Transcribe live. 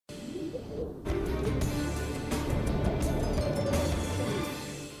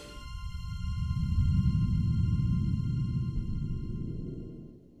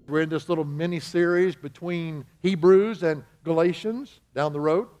We're in this little mini-series between Hebrews and Galatians down the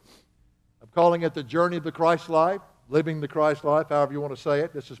road. I'm calling it The Journey of the Christ Life, Living the Christ Life, however you want to say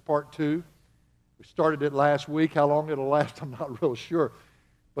it. This is part 2. We started it last week. How long it'll last, I'm not real sure.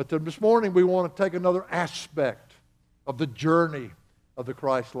 But this morning we want to take another aspect of the journey of the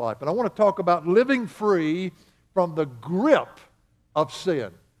Christ life. And I want to talk about living free from the grip of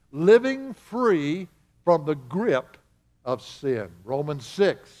sin. Living free from the grip of sin. Romans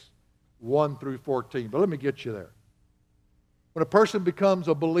 6, 1 through 14. But let me get you there. When a person becomes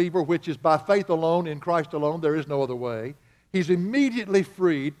a believer, which is by faith alone, in Christ alone, there is no other way, he's immediately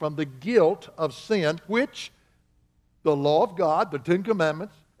freed from the guilt of sin, which the law of God, the Ten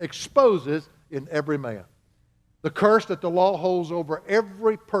Commandments, exposes in every man. The curse that the law holds over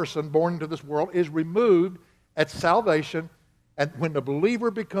every person born into this world is removed at salvation, and when the believer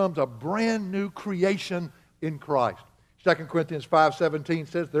becomes a brand new creation in Christ. 2 Corinthians 5:17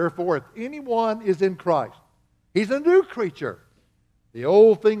 says, therefore, if anyone is in Christ, he's a new creature. The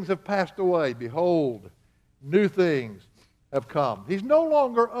old things have passed away. Behold, new things have come. He's no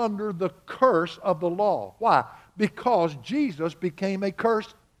longer under the curse of the law. Why? Because Jesus became a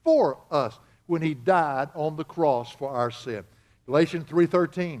curse for us when he died on the cross for our sin. Galatians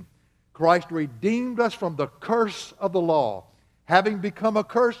 3:13, Christ redeemed us from the curse of the law, having become a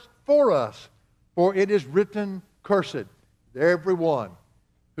curse for us. For it is written, cursed, everyone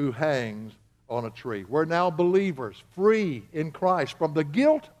who hangs on a tree. We're now believers, free in Christ from the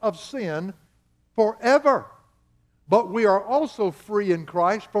guilt of sin forever. But we are also free in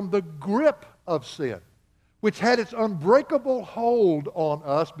Christ from the grip of sin, which had its unbreakable hold on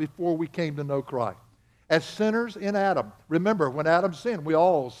us before we came to know Christ. As sinners in Adam. Remember, when Adam sinned, we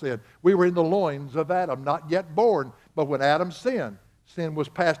all sinned. We were in the loins of Adam, not yet born. But when Adam sinned, sin was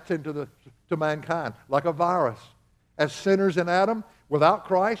passed into to mankind like a virus. As sinners in Adam, without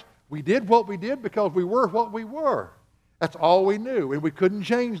Christ, we did what we did because we were what we were. That's all we knew, and we couldn't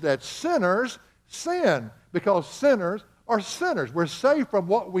change that. Sinners sin because sinners are sinners. We're saved from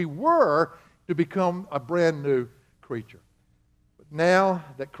what we were to become a brand new creature. But now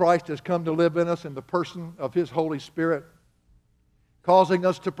that Christ has come to live in us in the person of his Holy Spirit, causing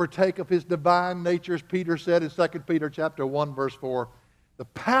us to partake of his divine nature, as Peter said in 2 Peter chapter 1, verse 4, the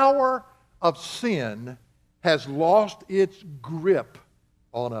power of sin has lost its grip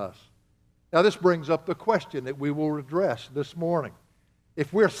on us. Now this brings up the question that we will address this morning.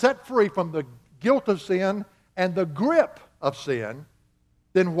 If we're set free from the guilt of sin and the grip of sin,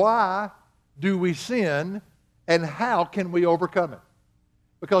 then why do we sin and how can we overcome it?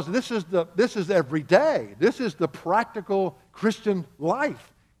 Because this is every day. This is the practical Christian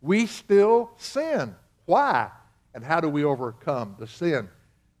life. We still sin. Why? And how do we overcome the sin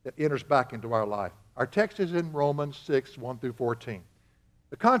that enters back into our life? Our text is in Romans 6, 1 through 14.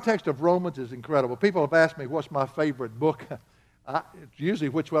 The context of Romans is incredible. People have asked me what's my favorite book. It's usually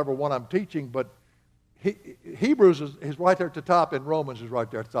whichever one I'm teaching, but Hebrews is right there at the top, and Romans is right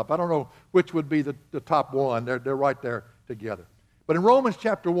there at the top. I don't know which would be the top one. They're right there together. But in Romans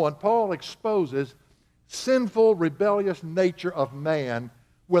chapter 1, Paul exposes sinful, rebellious nature of man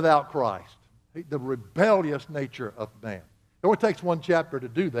without Christ. The rebellious nature of man. It only takes one chapter to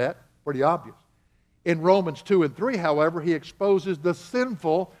do that. Pretty obvious. In Romans 2 and 3, however, he exposes the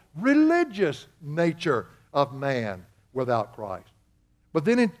sinful, religious nature of man without Christ. But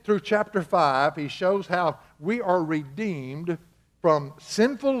then through chapter 5, he shows how we are redeemed from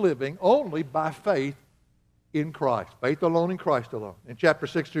sinful living only by faith in Christ. Faith alone in Christ alone. In chapter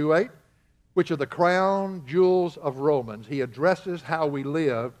 6 through 8, which are the crown jewels of Romans, he addresses how we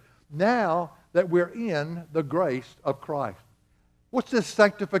live now that we're in the grace of Christ. What's this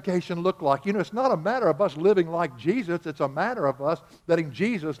sanctification look like? You know, it's not a matter of us living like Jesus. It's a matter of us letting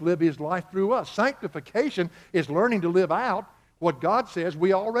Jesus live his life through us. Sanctification is learning to live out what God says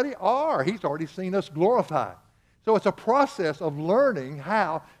we already are. He's already seen us glorified. So it's a process of learning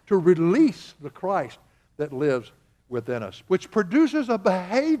how to release the Christ that lives within us, which produces a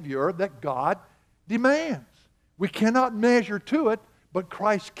behavior that God demands. We cannot measure to it, but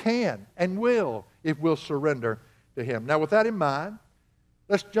Christ can and will if we'll surrender to him. Now, with that in mind,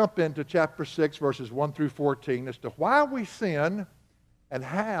 let's jump into chapter 6, verses 1 through 14 as to why we sin and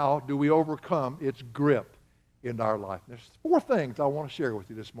how do we overcome its grip in our life. There's 4 things I want to share with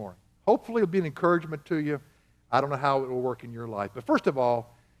you this morning. Hopefully it'll be an encouragement to you. I don't know how it will work in your life. But first of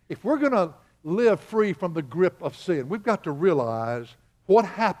all, if we're going to live free from the grip of sin, we've got to realize what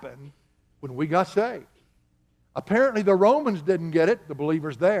happened when we got saved. Apparently the Romans didn't get it, the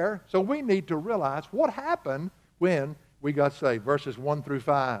believers there, so we need to realize what happened when we got saved. Verses 1 through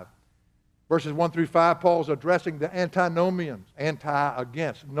 5. Verses 1 through 5, Paul's addressing the antinomians,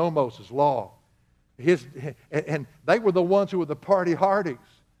 anti-against, nomos is law. And they were the ones who were the party hardies.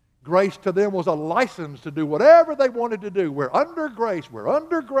 Grace to them was a license to do whatever they wanted to do. We're under grace. We're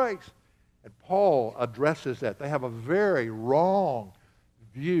under grace. And Paul addresses that. They have a very wrong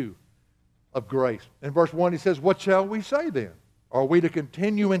view of grace. In verse 1 he says, what shall we say then? Are we to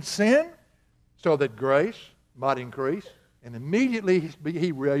continue in sin so that grace might increase? And immediately he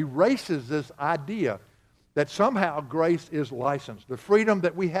erases this idea that somehow grace is licensed. The freedom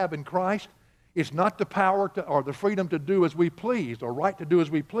that we have in Christ is not the power to, or the freedom to do as we please, or right to do as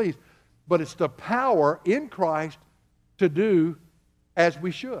we please, but it's the power in Christ to do as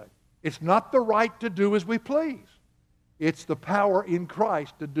we should. It's not the right to do as we please. It's the power in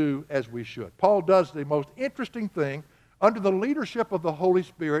Christ to do as we should. Paul does the most interesting thing under the leadership of the Holy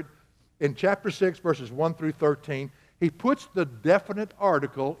Spirit in chapter 6, verses 1 through 13. He puts the definite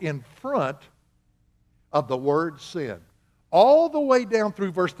article in front of the word sin, all the way down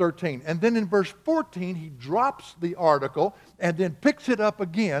through verse 13. And then in verse 14, he drops the article and then picks it up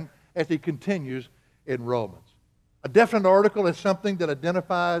again as he continues in Romans. A definite article is something that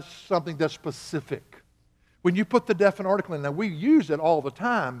identifies something that's specific. When you put the definite article in, now we use it all the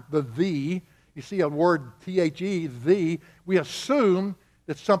time, the, you see a word the, the, we assume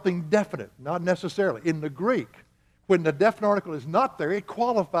that's something definite, not necessarily. In the Greek, when the definite article is not there, it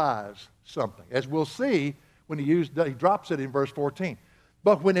qualifies something, as we'll see when he drops it in verse 14.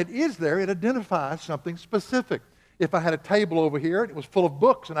 But when it is there, it identifies something specific. If I had a table over here and it was full of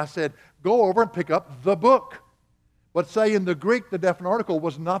books and I said, go over and pick up the book. But say in the Greek, the definite article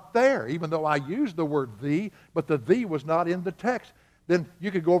was not there, even though I used the word the, but the was not in the text. Then you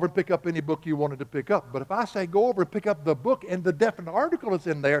could go over and pick up any book you wanted to pick up. But if I say go over and pick up the book and the definite article is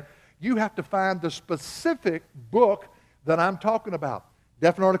in there, you have to find the specific book that I'm talking about.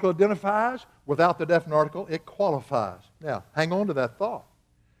 Definite article identifies. Without the definite article, it qualifies. Now, hang on to that thought.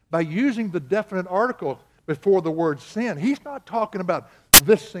 By using the definite article before the word sin, he's not talking about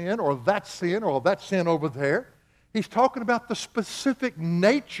this sin or that sin over there. He's talking about the specific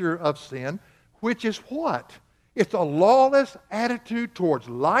nature of sin, which is what? It's a lawless attitude towards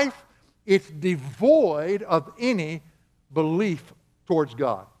life. It's devoid of any belief towards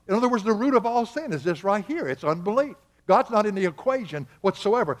God. In other words, the root of all sin is this right here. It's unbelief. God's not in the equation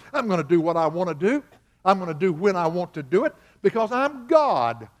whatsoever. I'm going to do what I want to do. I'm going to do when I want to do it because I'm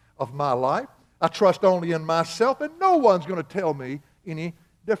God of my life. I trust only in myself, and no one's going to tell me any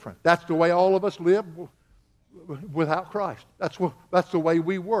different. That's the way all of us live without Christ. That's the way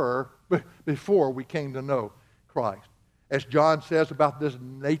we were before we came to know Christ. As John says about this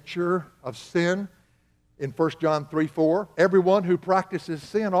nature of sin in 1 John 3:4, everyone who practices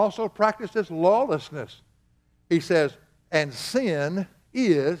sin also practices lawlessness. He says, and sin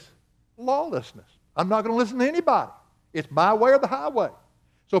is lawlessness. I'm not going to listen to anybody. It's my way or the highway.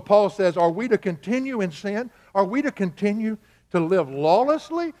 So Paul says, are we to continue in sin? Are we to continue to live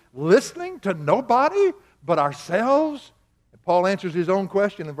lawlessly, listening to nobody but ourselves? And Paul answers his own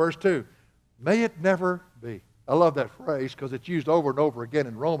question in verse 2. May it never be. I love that phrase because it's used over and over again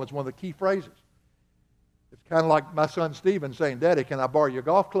in Romans, one of the key phrases. It's kind of like my son Stephen saying, Daddy, can I borrow your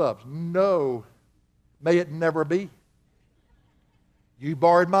golf clubs? No. May it never be. You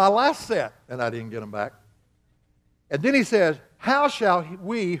borrowed my last set, and I didn't get them back. And then he says, how shall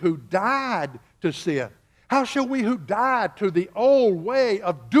we who died to sin, how shall we who died to the old way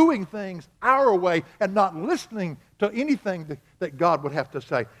of doing things our way and not listening to anything that God would have to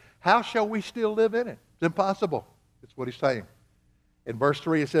say, how shall we still live in it? It's impossible. That's what he's saying. In verse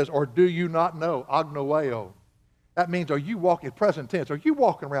 3 it says, or do you not know, agnoeo? That means, are you walking, present tense, are you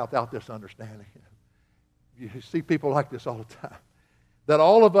walking around without this understanding? You see people like this all the time. That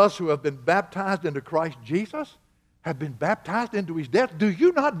all of us who have been baptized into Christ Jesus have been baptized into his death. Do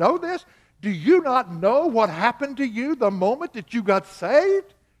you not know this? Do you not know what happened to you the moment that you got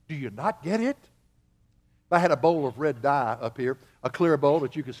saved? Do you not get it? If I had a bowl of red dye up here, a clear bowl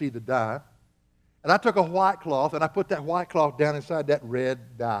that you can see the dye, and I took a white cloth and I put that white cloth down inside that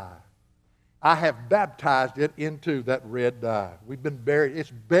red dye, I have baptized it into that red dye. We've been buried.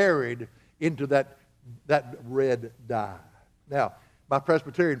 It's buried into that red dye. Now, my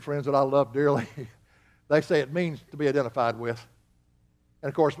Presbyterian friends that I love dearly, they say it means to be identified with. And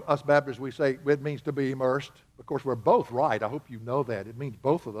of course, us Baptists, we say it means to be immersed. Of course, we're both right. I hope you know that. It means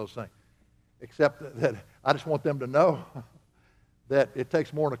both of those things. Except that I just want them to know that it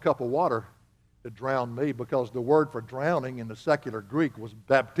takes more than a cup of water to drown me, because the word for drowning in the secular Greek was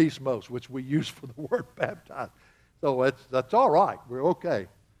baptismos, which we use for the word baptize. So that's all right. We're okay.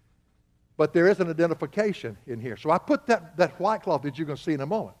 But there is an identification in here. So I put that white cloth that you're going to see in a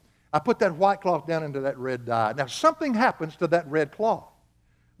moment. I put that white cloth down into that red dye. Now, something happens to that red cloth.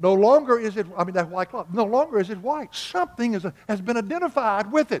 No longer is it, that white cloth, no longer is it white. Something has been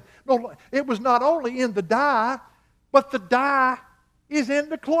identified with it. No, it was not only in the dye, but the dye is in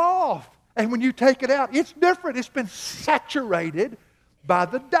the cloth. And when you take it out, it's different. It's been saturated by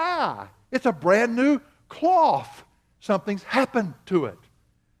the dye. It's a brand new cloth. Something's happened to it.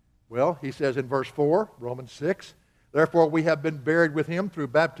 Well, he says in verse 4, Romans 6, therefore we have been buried with him through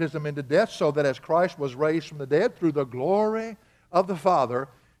baptism into death, so that as Christ was raised from the dead through the glory of the Father,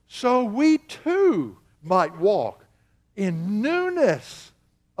 so we too might walk in newness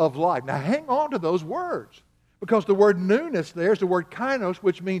of life. Now hang on to those words, because the word newness there is the word kainos,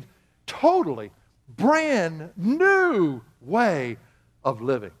 which means totally brand new way of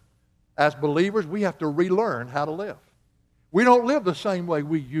living. As believers, we have to relearn how to live. We don't live the same way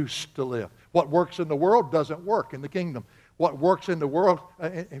we used to live. What works in the world doesn't work in the kingdom. What works in the world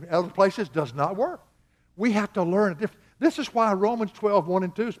in other places does not work. We have to learn. This is why Romans 12, 1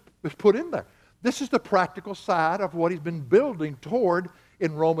 and 2 is put in there. This is the practical side of what he's been building toward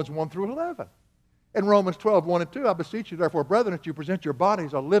in Romans 1 through 11. In Romans 12, 1 and 2, I beseech you, therefore, brethren, that you present your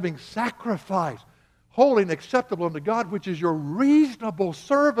bodies a living sacrifice, holy and acceptable unto God, which is your reasonable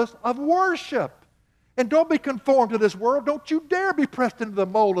service of worship. And don't be conformed to this world. Don't you dare be pressed into the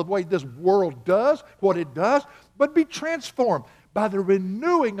mold of the way this world does, what it does, but be transformed by the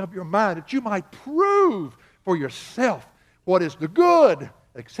renewing of your mind, that you might prove for yourself what is the good,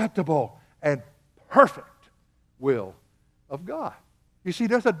 acceptable, and perfect will of God. You see,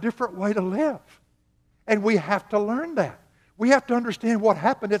 there's a different way to live. And we have to learn that. We have to understand what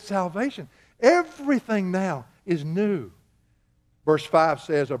happened at salvation. Everything now is new. Verse 5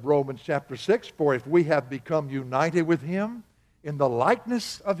 says of Romans chapter 6, for if we have become united with him in the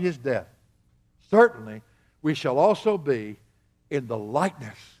likeness of his death, certainly we shall also be in the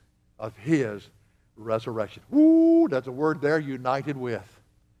likeness of his resurrection. Ooh, that's a word there, united with.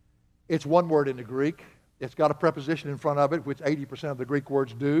 It's one word in the Greek. It's got a preposition in front of it, which 80% of the Greek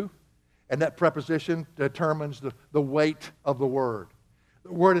words do. And that preposition determines the weight of the word.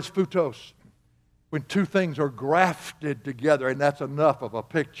 The word is phutos. When two things are grafted together, and that's enough of a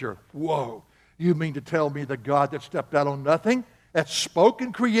picture. Whoa, you mean to tell me the God that stepped out on nothing, that spoke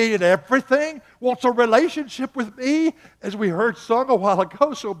and created everything, wants a relationship with me, as we heard sung a while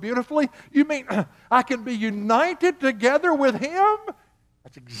ago so beautifully? You mean I can be united together with him?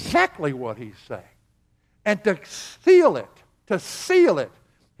 That's exactly what he's saying. And to seal it,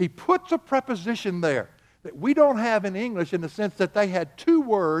 he puts a preposition there that we don't have in English, in the sense that they had two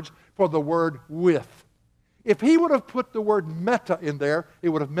words for the word with. If he would have put the word meta in there, it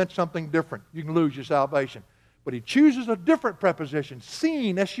would have meant something different. You can lose your salvation. But he chooses a different preposition,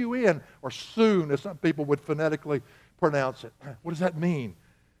 seen, S-U-N, or soon, as some people would phonetically pronounce it. What does that mean,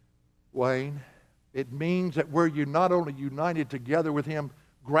 Wayne? It means that we're not only united together with him,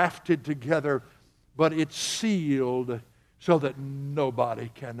 grafted together, but it's sealed so that nobody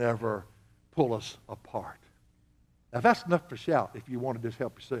can ever pull us apart. Now, that's enough to shout if you want to just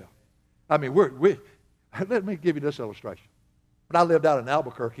help yourself. I mean, let me give you this illustration. When I lived out in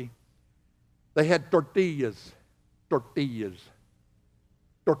Albuquerque, they had tortillas. Tortillas.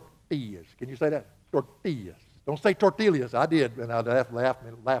 Tortillas. Can you say that? Tortillas. Don't say tortillas. I did, and that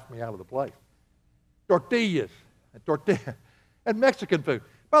laughed me out of the place. Tortillas. And Mexican food.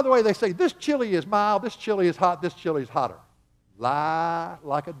 By the way, they say this chili is mild, this chili is hot, this chili is hotter. Lie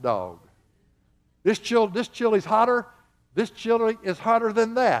like a dog. This chili is hotter. This chili is hotter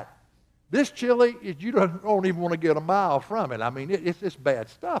than that. This chili, you don't even want to get a mile from it. I mean, it's bad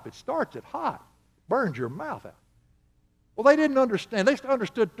stuff. It starts at hot. Burns your mouth out. Well, they didn't understand. They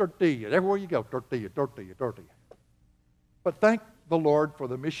understood tortilla. Everywhere you go, tortilla, tortilla, tortilla. But thank the Lord for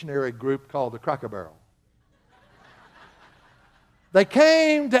the missionary group called the Cracker Barrel. They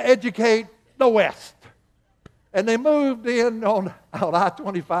came to educate the West. And they moved in on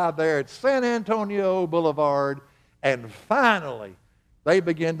I-25 there at San Antonio Boulevard. And finally, they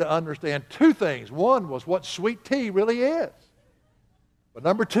began to understand two things. One was what sweet tea really is. But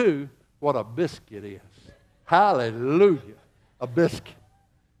number two, what a biscuit is. Hallelujah. A biscuit.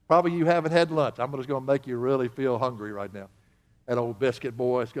 Probably you haven't had lunch. I'm just going to make you really feel hungry right now. That old biscuit,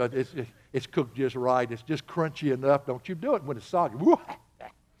 boy, it's cooked just right. It's just crunchy enough. Don't you do it when it's soggy.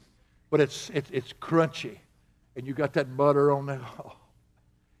 But it's crunchy. And you got that butter on there. Oh,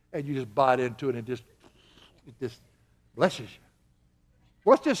 and you just bite into it and it just blesses you.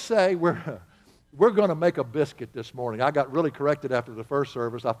 Let's just say we're going to make a biscuit this morning. I got really corrected after the first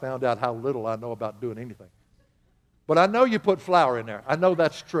service. I found out how little I know about doing anything. But I know you put flour in there. I know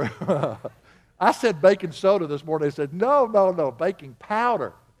that's true. I said baking soda this morning. They said, no, baking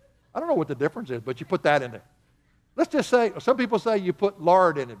powder. I don't know what the difference is, but you put that in there. Let's just say, some people say you put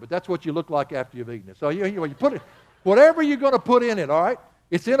lard in it, but that's what you look like after you've eaten it. So you put it, whatever you're going to put in it, all right,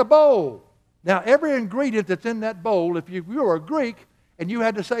 it's in a bowl. Now, every ingredient that's in that bowl, if you were a Greek and you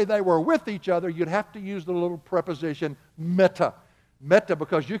had to say they were with each other, you'd have to use the little preposition meta. Meta,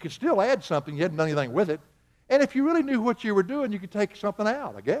 because you could still add something. You hadn't done anything with it. And if you really knew what you were doing, you could take something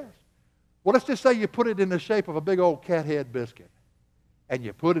out, I guess. Well, let's just say you put it in the shape of a big old cat head biscuit. And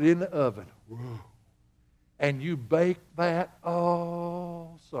you put it in the oven. Whoa. And you bake that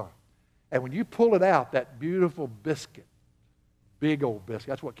all summer. And when you pull it out, that beautiful biscuit, big old biscuit,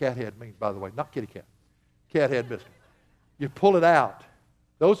 that's what cat head means, by the way, not kitty cat. Cat head biscuit. You pull it out.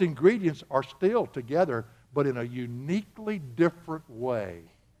 Those ingredients are still together, but in a uniquely different way.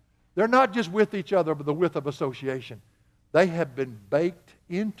 They're not just with each other, but the with of association. They have been baked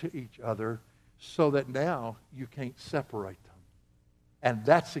into each other so that now you can't separate them. And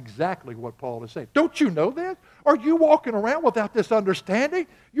that's exactly what Paul is saying. Don't you know this? Are you walking around without this understanding?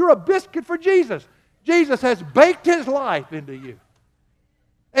 You're a biscuit for Jesus. Jesus has baked his life into you.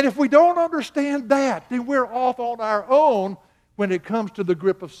 And if we don't understand that, then we're off on our own when it comes to the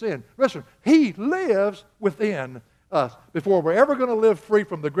grip of sin. Listen, he lives within us. Before we're ever going to live free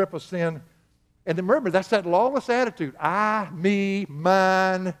from the grip of sin, and then remember, that's that lawless attitude, I, me,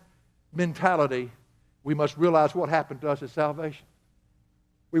 mine mentality. We must realize what happened to us at salvation.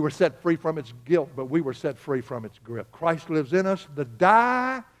 We were set free from its guilt, but we were set free from its grip. Christ lives in us. The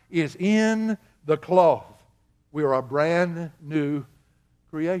dye is in the cloth. We are a brand new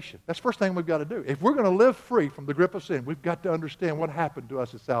creation. That's the first thing we've got to do. If we're going to live free from the grip of sin, we've got to understand what happened to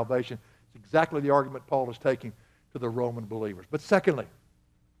us at salvation. It's exactly the argument Paul is taking to the Roman believers. But secondly,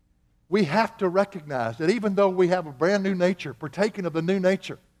 we have to recognize that even though we have a brand new nature, partaking of the new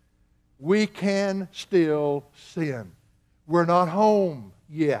nature, we can still sin. We're not home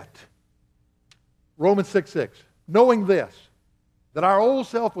yet. Romans 6:6. Knowing this, that our old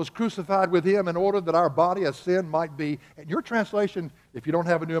self was crucified with him in order that our body of sin might be, and your translation, if you don't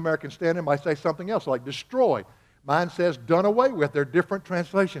have a New American Standard, might say something else like destroyed. Mine says done away with. They're different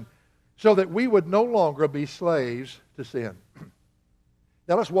translations. So that we would no longer be slaves to sin.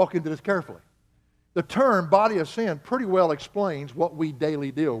 Now let's walk into this carefully. The term body of sin pretty well explains what we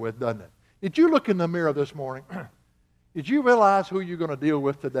daily deal with, doesn't it? Did you look in the mirror this morning? Did you realize who you're going to deal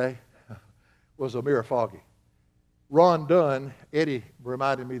with today? Was a mirror foggy. Ron Dunn, Eddie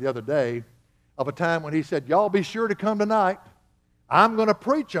reminded me the other day of a time when he said, y'all be sure to come tonight. I'm going to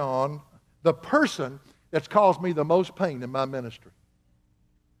preach on the person that's caused me the most pain in my ministry.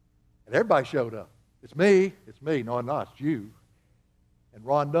 And everybody showed up. It's me. No, not. It's you. And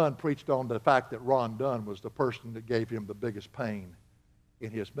Ron Dunn preached on the fact that Ron Dunn was the person that gave him the biggest pain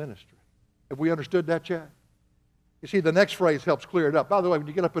in his ministry. Have we understood that, Chad? You see, the next phrase helps clear it up. By the way, when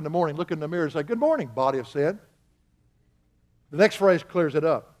you get up in the morning, look in the mirror and say, good morning, body of sin. The next phrase clears it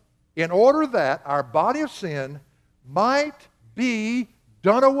up. In order that our body of sin might be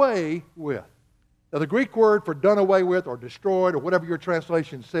done away with. Now, the Greek word for done away with or destroyed or whatever your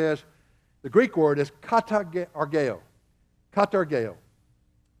translation says, the Greek word is katargeo. Katargeo.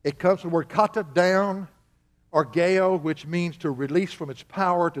 It comes from the word kata, down, argeo, which means to release from its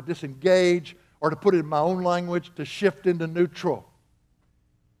power, to disengage, or to put it in my own language, to shift into neutral.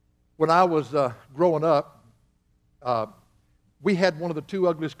 When I was growing up, we had one of the two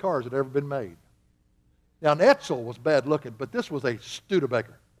ugliest cars that had ever been made. Now, an Edsel was bad looking, but this was a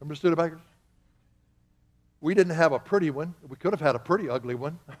Studebaker. Remember Studebakers? We didn't have a pretty one. We could have had a pretty ugly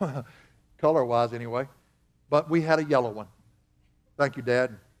one, color-wise anyway, but we had a yellow one. Thank you,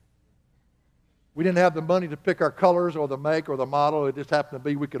 Dad. We didn't have the money to pick our colors or the make or the model. It just happened to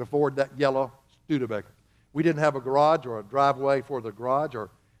be we could afford that yellow Studebaker. We didn't have a garage or a driveway for the garage or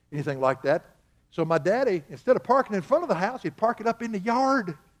anything like that. So my daddy, instead of parking in front of the house, he'd park it up in the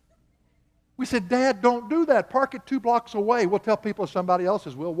yard. We said, Dad, don't do that. Park it 2 blocks away. We'll tell people it's somebody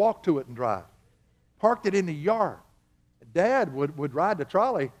else's. We'll walk to it and drive. Parked it in the yard. Dad would ride the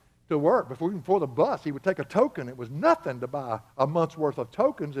trolley to work before the bus. He would take a token. It was nothing to buy a month's worth of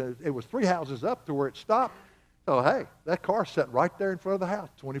tokens. It was 3 houses up to where it stopped. So, hey, that car sat right there in front of the house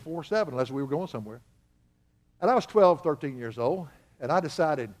 24/7 unless we were going somewhere. And I was 12, 13 years old, and I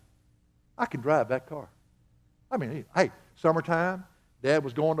decided I can drive that car. I mean, hey, summertime, Dad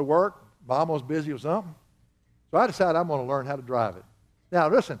was going to work, Mom was busy with something. So I decided I'm going to learn how to drive it. Now,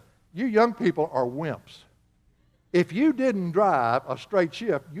 listen, you young people are wimps. If you didn't drive a straight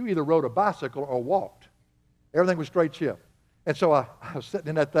shift, you either rode a bicycle or walked. Everything was straight shift. And so I was sitting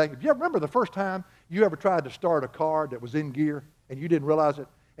in that thing. Do you remember the first time you ever tried to start a car that was in gear and you didn't realize it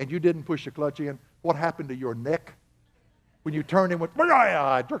and you didn't push the clutch in? What happened to your neck? When you turn in with,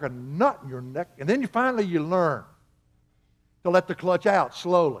 I took a nut in your neck. And then finally you learn to let the clutch out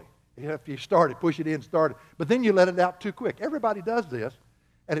slowly. If you start it, push it in, start it. But then you let it out too quick. Everybody does this,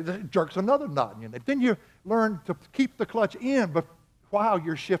 and it jerks another knot in your neck. Then you learn to keep the clutch in while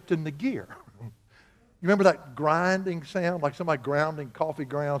you're shifting the gear. You remember that grinding sound, like somebody grounding coffee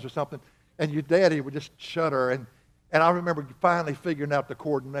grounds or something? And your daddy would just shudder. And I remember finally figuring out the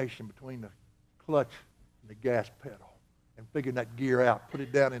coordination between the clutch and the gas pedal and figuring that gear out, put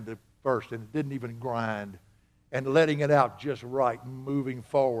it down into first, and it didn't even grind, and letting it out just right, moving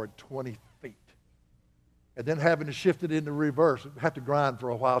forward 20 feet. And then having to shift it into reverse. Have to grind for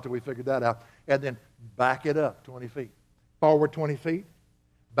a while till we figured that out. And then back it up 20 feet. Forward 20 feet,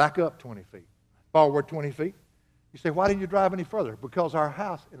 back up 20 feet. Forward 20 feet. You say, why didn't you drive any further? Because our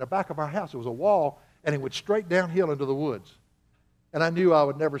house, in the back of our house, there was a wall, and it went straight downhill into the woods. And I knew I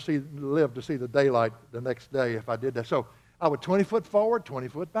would never live to see the daylight the next day if I did that. So I would 20 foot forward, 20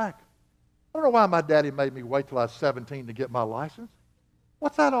 foot back. I don't know why my daddy made me wait till I was 17 to get my license.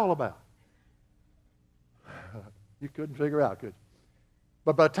 What's that all about? You couldn't figure out, could you?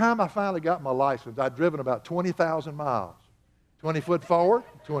 But by the time I finally got my license, I'd driven about 20,000 miles. 20 foot forward,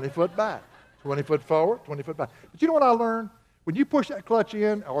 20 foot back. 20 foot forward, 20 foot back. But you know what I learned? When you push that clutch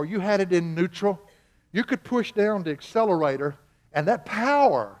in, or you had it in neutral, you could push down the accelerator, and that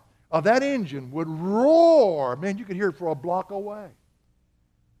power of that engine would roar. Man, you could hear it for a block away.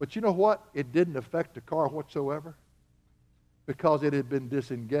 But you know what? It didn't affect the car whatsoever because it had been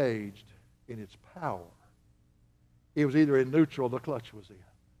disengaged in its power. It was either in neutral or the clutch was in.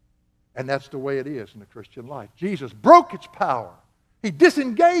 And that's the way it is in the Christian life. Jesus broke its power. He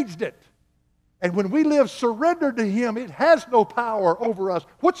disengaged it. And when we live surrendered to Him, it has no power over us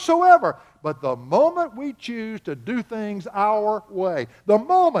whatsoever. But the moment we choose to do things our way, the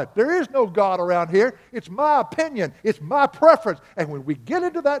moment, there is no God around here, it's my opinion, it's my preference. And when we get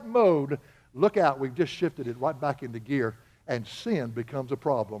into that mode, look out, we've just shifted it right back into gear, and sin becomes a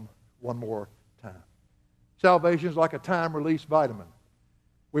problem one more time. Salvation is like a time-release vitamin.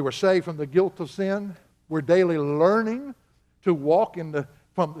 We were saved from the guilt of sin. We're daily learning to walk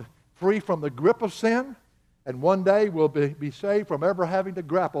free from the grip of sin, and one day we'll be saved from ever having to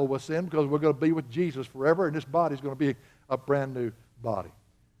grapple with sin because we're going to be with Jesus forever, and this body is going to be a brand new body.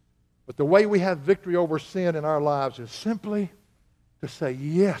 But the way we have victory over sin in our lives is simply to say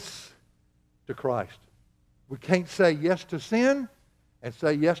yes to Christ. We can't say yes to sin and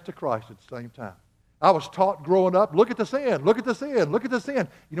say yes to Christ at the same time. I was taught growing up, look at the sin, look at the sin, look at the sin.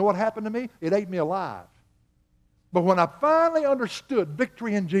 You know what happened to me? It ate me alive. But when I finally understood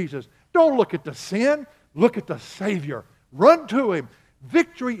victory in Jesus, don't look at the sin, look at the Savior. Run to Him.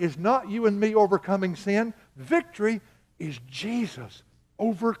 Victory is not you and me overcoming sin. Victory is Jesus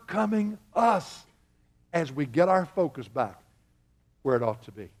overcoming us as we get our focus back where it ought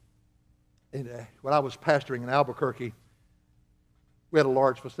to be. When I was pastoring in Albuquerque, we had a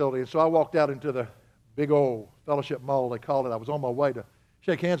large facility, and so I walked out into the big old fellowship mall, they called it. I was on my way to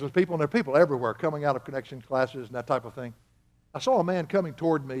shake hands with people, and there are people everywhere coming out of connection classes and that type of thing. I saw a man coming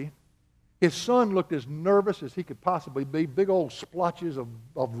toward me. His son looked as nervous as he could possibly be, big old splotches of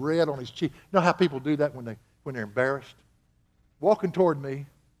red on his cheek. You know how people do that when they're embarrassed? Walking toward me,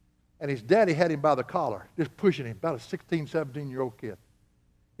 and his daddy had him by the collar, just pushing him, about a 16, 17-year-old kid.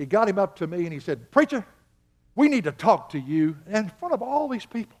 He got him up to me, and he said, "Preacher, we need to talk to you." And in front of all these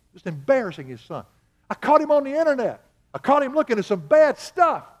people, just embarrassing his son. I caught him on the internet. I caught him looking at some bad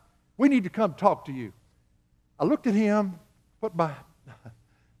stuff. We need to come talk to you. I looked at him,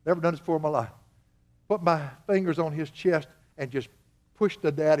 never done this before in my life, put my fingers on his chest and just pushed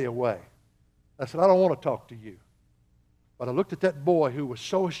the daddy away. I said, "I don't want to talk to you." But I looked at that boy who was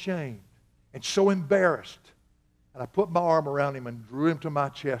so ashamed and so embarrassed, and I put my arm around him and drew him to my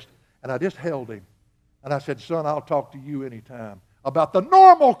chest, and I just held him. And I said, "Son, I'll talk to you anytime about the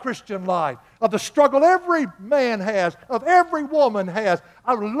normal Christian life, of the struggle every man has, of every woman has.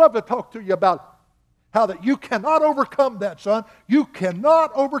 I would love to talk to you about how that you cannot overcome that, son. You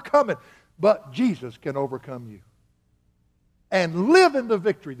cannot overcome it. But Jesus can overcome you. And live in the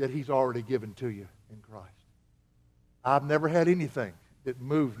victory that He's already given to you in Christ." I've never had anything that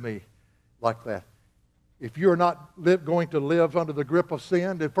moved me like that. If you're not going to live under the grip of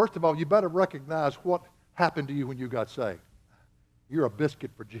sin, then first of all, you better recognize what happened to you when you got saved. You're a biscuit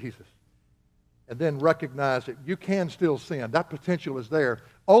for Jesus. And then recognize that you can still sin. That potential is there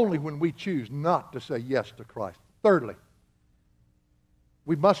only when we choose not to say yes to Christ. Thirdly,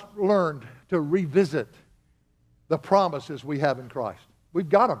 we must learn to revisit the promises we have in Christ. We've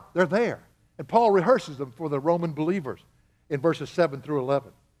got them. They're there. And Paul rehearses them for the Roman believers in verses 7 through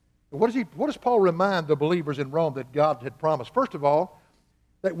 11. What does Paul remind the believers in Rome that God had promised? First of all,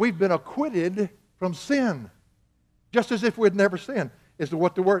 that we've been acquitted from sin, just as if we had never sinned, is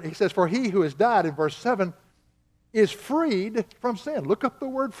what the word, he says, for he who has died, in verse 7, is freed from sin. Look up the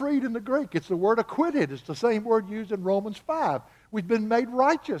word freed in the Greek. It's the word acquitted. It's the same word used in Romans 5. We've been made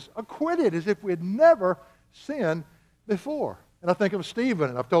righteous, acquitted, as if we had never sinned before. And I think of Stephen,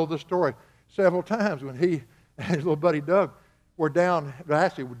 and I've told this story several times, when he and his little buddy Doug were down.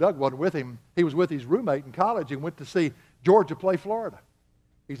 Actually, Doug wasn't with him. He was with his roommate in college and went to see Georgia play Florida.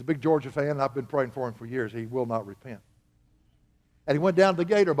 He's a big Georgia fan, and I've been praying for him for years. He will not repent. And he went down to the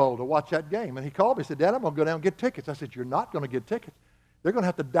Gator Bowl to watch that game. And he called me and said, Dad, I'm going to go down and get tickets. I said, you're not going to get tickets. They're going to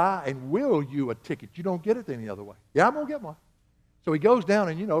have to die and will you a ticket. You don't get it any other way. Yeah, I'm going to get one. So he goes down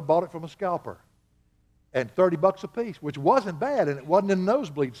and, bought it from a scalper. And $30 a piece, which wasn't bad, and it wasn't in the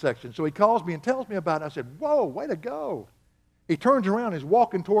nosebleed section. So he calls me and tells me about it. I said, whoa, way to go. He turns around, he's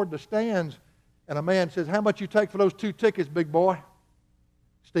walking toward the stands, and a man says, how much you take for those 2 tickets, big boy?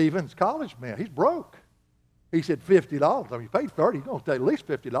 Stephen's college man. He's broke. He said, $50. I mean, you paid $30. You're going to take at least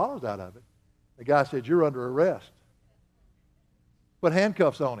 $50 out of it. The guy said, you're under arrest. Put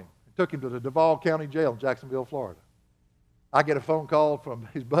handcuffs on him. Took him to the Duval County Jail in Jacksonville, Florida. I get a phone call from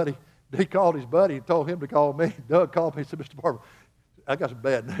his buddy. He called his buddy and told him to call me. Doug called me and said, Mr. Barber, I got some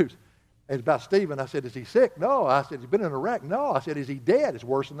bad news. And it's about Stephen. I said, is he sick? No. I said, he's been in a wreck? No. I said, is he dead? It's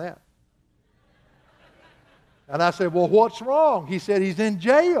worse than that. And I said, well, what's wrong? He said, he's in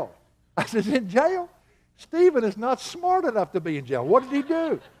jail. I said, he's in jail? Stephen is not smart enough to be in jail. What did he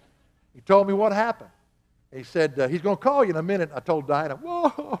do? He told me what happened. He said, he's going to call you in a minute. I told Diana,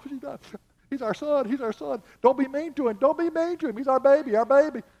 whoa, he's our son. He's our son. Don't be mean to him. Don't be mean to him. He's our baby, our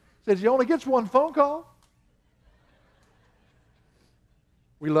baby. Says he only gets one phone call.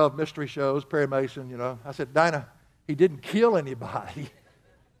 We love mystery shows, Perry Mason, I said, Dinah, he didn't kill anybody.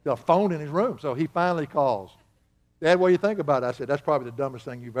 The phone in his room. So he finally calls. Dad, what do you think about it? I said, that's probably the dumbest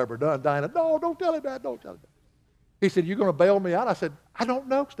thing you've ever done. Dinah, no, don't tell him that. Don't tell him that. He said, you going to bail me out? I said, I don't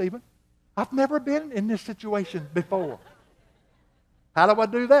know, Stephen. I've never been in this situation before. How do I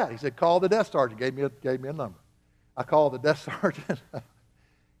do that? He said, call the desk sergeant. Gave me a number. I called the desk sergeant.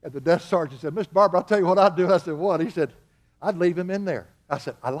 And the desk sergeant said, Mr. Barber, I'll tell you what I'd do. I said, what? He said, I'd leave him in there. I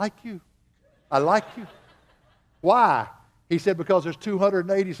said, I like you. I like you. Why? He said, because there's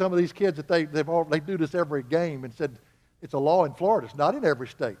 280 some of these kids that they do this every game, and said it's a law in Florida. It's not in every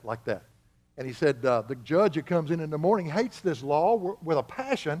state like that. And he said, the judge that comes in the morning hates this law with a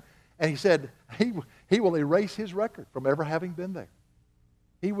passion, and he said he will erase his record from ever having been there.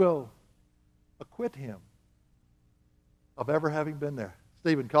 He will acquit him of ever having been there.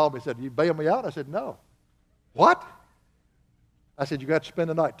 Stephen called me and said, you bail me out? I said, no. What? I said, you got to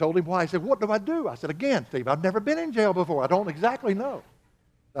spend the night. Told him why. He said, what do I do? I said, again, Steve, I've never been in jail before. I don't exactly know.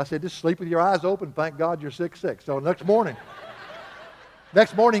 I said, just sleep with your eyes open. Thank God you're sick. So next morning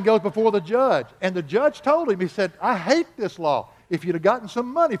he goes before the judge. And the judge told him, he said, I hate this law. If you'd have gotten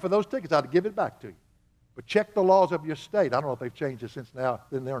some money for those tickets, I'd give it back to you. But check the laws of your state. I don't know if they've changed it since now,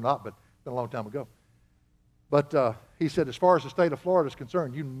 then or not, but it's been a long time ago. But he said, as far as the state of Florida is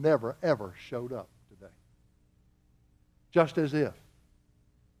concerned, you never, ever showed up today. Just as if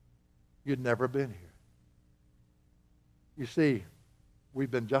you'd never been here. You see,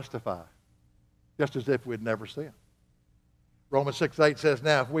 we've been justified, just as if we'd never sinned. Romans 6:8 says,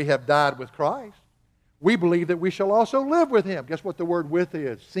 now, if we have died with Christ, we believe that we shall also live with him. Guess what the word with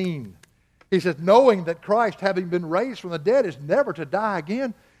is? Seen. He says, knowing that Christ, having been raised from the dead, is never to die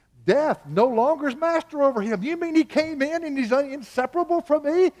again, death no longer is master over him. You mean he came in and he's inseparable from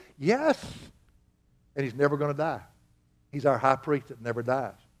me? Yes. And he's never going to die. He's our high priest that never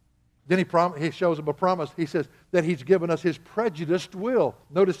dies. Then he shows him a promise. He says that he's given us his prejudiced will.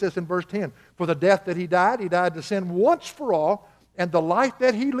 Notice this in verse 10. For the death that he died to sin once for all, and the life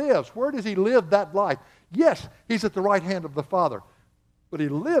that he lives. Where does he live that life? Yes, he's at the right hand of the Father. But he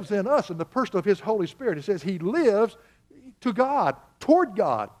lives in us in the person of his Holy Spirit. It says he lives to God, toward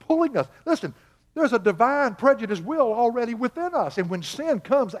God, pulling us. Listen, there's a divine prejudiced will already within us. And when sin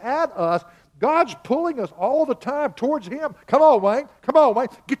comes at us, God's pulling us all the time towards him. Come on, Wayne. Come on, Wayne.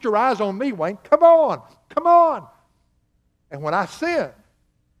 Get your eyes on me, Wayne. Come on. Come on. And when I sin,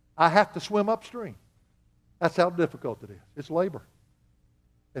 I have to swim upstream. That's how difficult it is. It's labor.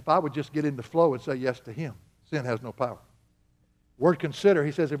 If I would just get in the flow and say yes to him, sin has no power. Word consider,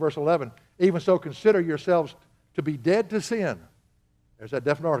 he says in verse 11, even so consider yourselves to be dead to sin. There's that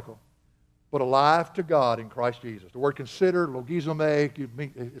definite article. But alive to God in Christ Jesus. The word consider, logizomai,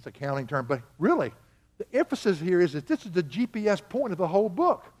 it's a counting term. But really, the emphasis here is that this is the GPS point of the whole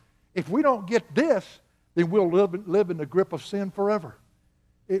book. If we don't get this, then we'll live in the grip of sin forever.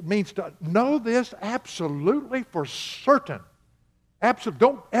 It means to know this absolutely for certain.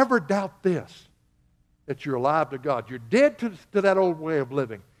 Don't ever doubt this, that you're alive to God. You're dead to that old way of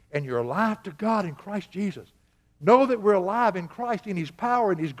living, and you're alive to God in Christ Jesus. Know that we're alive in Christ, in His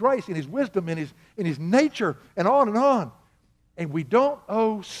power, in His grace, in His wisdom, in His nature, and on and on. And we don't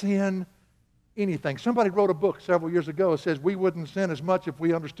owe sin anything. Somebody wrote a book several years ago that says we wouldn't sin as much if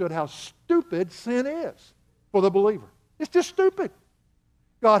we understood how stupid sin is for the believer. It's just stupid.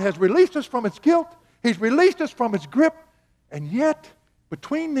 God has released us from its guilt. He's released us from its grip. And yet,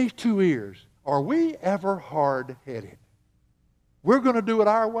 between these two ears, are we ever hard-headed? We're going to do it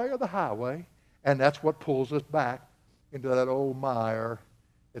our way or the highway, and that's what pulls us back into that old mire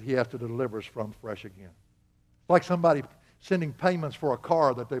that He has to deliver us from fresh again. It's like somebody sending payments for a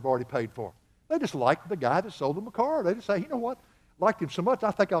car that they've already paid for. They just like the guy that sold them a car. They just say, you know what, I liked him so much, I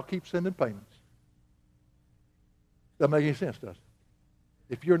think I'll keep sending payments. Doesn't make any sense, does it?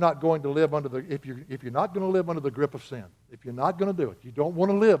 If you're not going to live under the, if you're not going to live under the grip of sin, if you're not going to do it, you don't want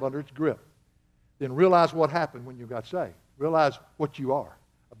to live under its grip, then realize what happened when you got saved. Realize what you are,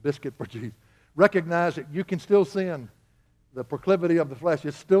 a biscuit for Jesus. Recognize that you can still sin. The proclivity of the flesh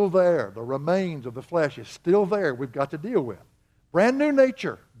is still there. The remains of the flesh is still there. We've got to deal with. Brand new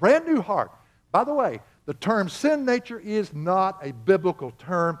nature, brand new heart. By the way, the term sin nature is not a biblical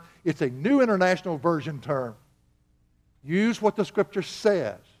term. It's a New International Version term. Use what the Scripture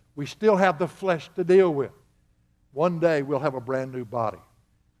says. We still have the flesh to deal with. One day we'll have a brand new body.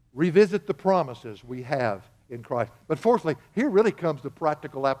 Revisit the promises we have in Christ. But fourthly, here really comes the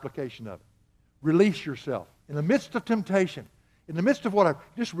practical application of it. Release yourself. In the midst of temptation, in the midst of whatever,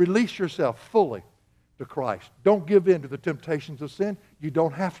 just release yourself fully to Christ. Don't give in to the temptations of sin. You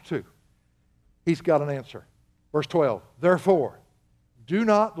don't have to. He's got an answer. Verse 12, therefore, do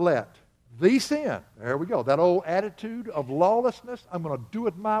not let the sin, there we go, that old attitude of lawlessness, I'm going to do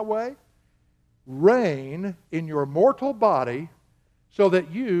it my way, reign in your mortal body so that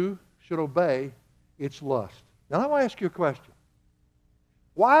you should obey its lust. Now I want to ask you a question.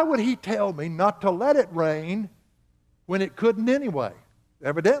 Why would He tell me not to let it reign when it couldn't anyway?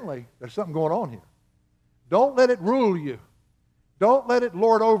 Evidently, there's something going on here. Don't let it rule you. Don't let it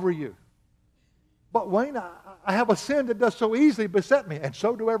lord over you. But Wayne, I have a sin that does so easily beset me, and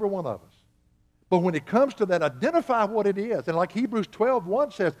so do every one of us. But when it comes to that, identify what it is. And like Hebrews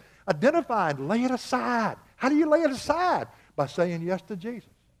 12:1 says, identify and lay it aside. How do you lay it aside? By saying yes to Jesus.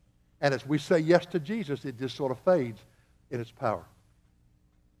 And as we say yes to Jesus, it just sort of fades in its power.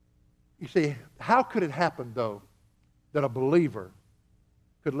 You see, how could it happen, though, that a believer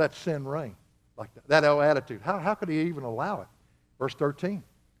could let sin reign like that old attitude? How could he even allow it? Verse 13.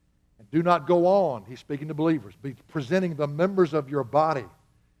 And do not go on, he's speaking to believers, be presenting the members of your body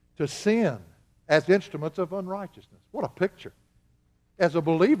to sin as instruments of unrighteousness. What a picture. As a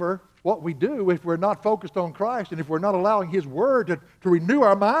believer, what we do if we're not focused on Christ and if we're not allowing His Word to renew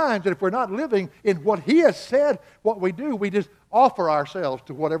our minds and if we're not living in what He has said, what we do, we just offer ourselves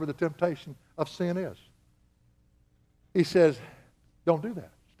to whatever the temptation of sin is. He says, don't do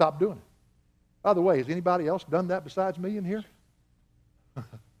that. Stop doing it. By the way, has anybody else done that besides me in here?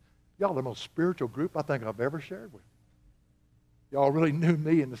 Y'all are the most spiritual group I think I've ever shared with. Y'all really knew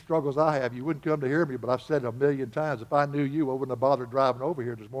me and the struggles I have. You wouldn't come to hear me, but I've said it a million times. If I knew you, I wouldn't have bothered driving over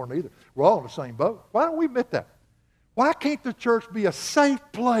here this morning either. We're all in the same boat. Why don't we admit that? Why can't the church be a safe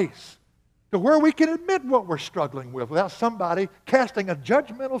place to where we can admit what we're struggling with without somebody casting a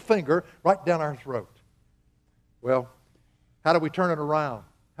judgmental finger right down our throat? Well, how do we turn it around?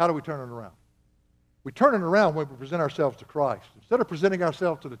 How do we turn it around? We turn it around when we present ourselves to Christ. Instead of presenting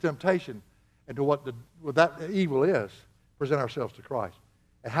ourselves to the temptation and to what that evil is, present ourselves to Christ.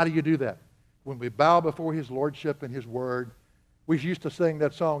 And how do you do that? When we bow before His Lordship and His Word. We used to sing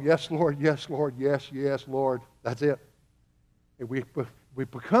that song, yes, Lord, yes, yes, Lord. That's it. And we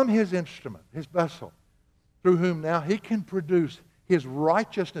become His instrument, His vessel, through whom now He can produce His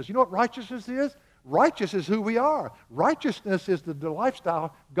righteousness. You know what righteousness is? Righteousness is who we are. Righteousness is the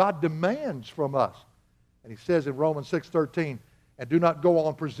lifestyle God demands from us. And He says in Romans 6:13, and do not go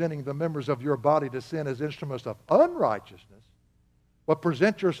on presenting the members of your body to sin as instruments of unrighteousness, but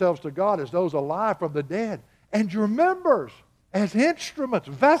present yourselves to God as those alive from the dead, and your members as instruments,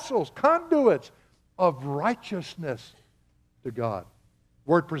 vessels, conduits of righteousness to God.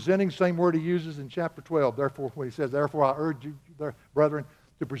 Word presenting, same word He uses in chapter 12. Therefore, when He says, therefore I urge you, brethren,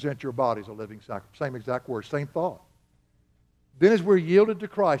 to present your bodies a living sacrifice. Same exact word, same thought. Then as we're yielded to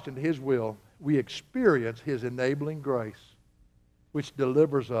Christ and to His will, we experience His enabling grace, which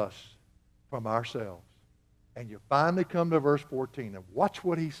delivers us from ourselves. And you finally come to verse 14 and watch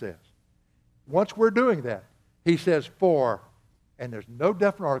what He says. Once we're doing that, He says, for, And there's no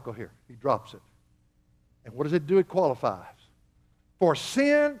definite article here. He drops it. And what does it do? It qualifies. For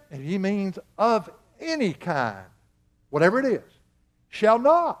sin, and he means of any kind, whatever it is, shall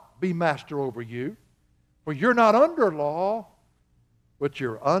not be master over you. For you're not under law, but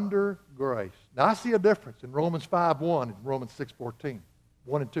you're under grace. Now, I see a difference in Romans 5:1 and Romans 6:14.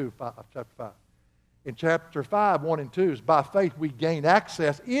 1 and 2 of chapter 5. In chapter 5, 1 and 2 is by faith we gain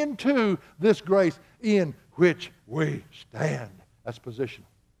access into this grace in which we stand. That's positional.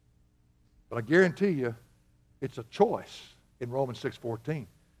 But I guarantee you, it's a choice in Romans 6:14.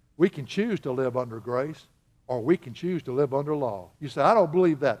 We can choose to live under grace, or we can choose to live under law. You say, I don't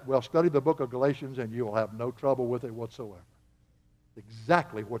believe that. Well, study the book of Galatians and you will have no trouble with it whatsoever.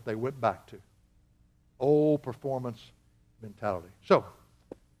 Exactly what they went back to. Old performance mentality. So,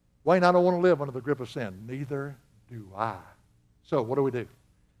 Wayne, I don't want to live under the grip of sin. Neither do I. So, what do?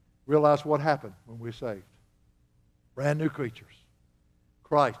 Realize what happened when we're saved. Brand new creatures.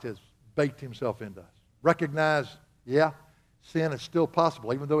 Christ has baked himself into us. Recognize, yeah, sin is still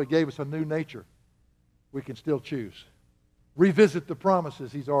possible. Even though he gave us a new nature, we can still choose. Revisit the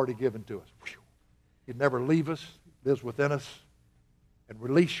promises he's already given to us. He'd never leave us. He lives within us. And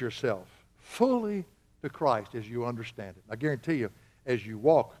release yourself fully to Christ as you understand it. I guarantee you, as you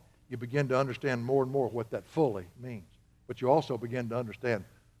walk, you begin to understand more and more what that fully means. But you also begin to understand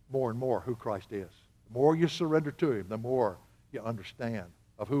more and more who Christ is. The more you surrender to him, the more you understand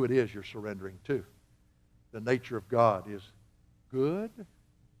of who it is you're surrendering to. The nature of God is good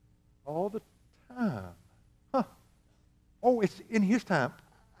all the time. Huh. Oh, it's in his time.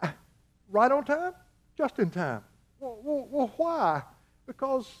 Right on time? Just in time. Well, why?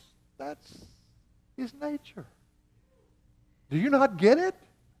 Because that's his nature. Do you not get it?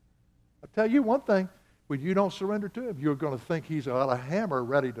 I'll tell you one thing. When you don't surrender to him, you're going to think he's got a hammer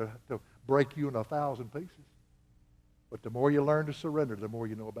ready to break you in 1,000 pieces. But the more you learn to surrender, the more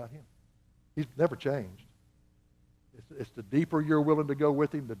you know about him. He's never changed. It's the deeper you're willing to go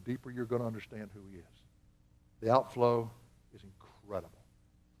with him, the deeper you're going to understand who he is. The outflow is incredible.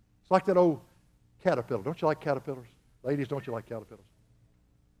 It's like that old caterpillar. Don't you like caterpillars? Ladies, don't you like caterpillars?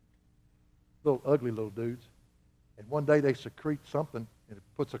 Little ugly little dudes. And one day they secrete something and it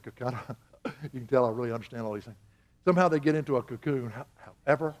puts a cocoon. You can tell I really understand all these things. Somehow they get into a cocoon.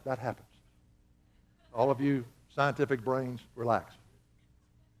 However that happens. All of you scientific brains, relax.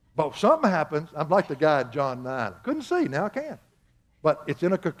 But something happens. I'm like the guy in John 9. I couldn't see. Now I can. But it's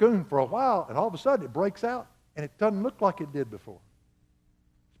in a cocoon for a while, and all of a sudden it breaks out, and it doesn't look like it did before.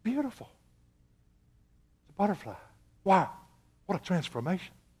 It's beautiful. It's a butterfly. Wow. What a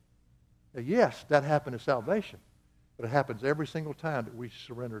transformation. Now, yes, that happened in salvation, but it happens every single time that we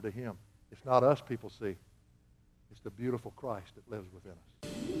surrender to him. It's not us people see. It's the beautiful Christ that lives within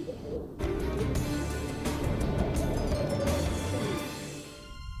us.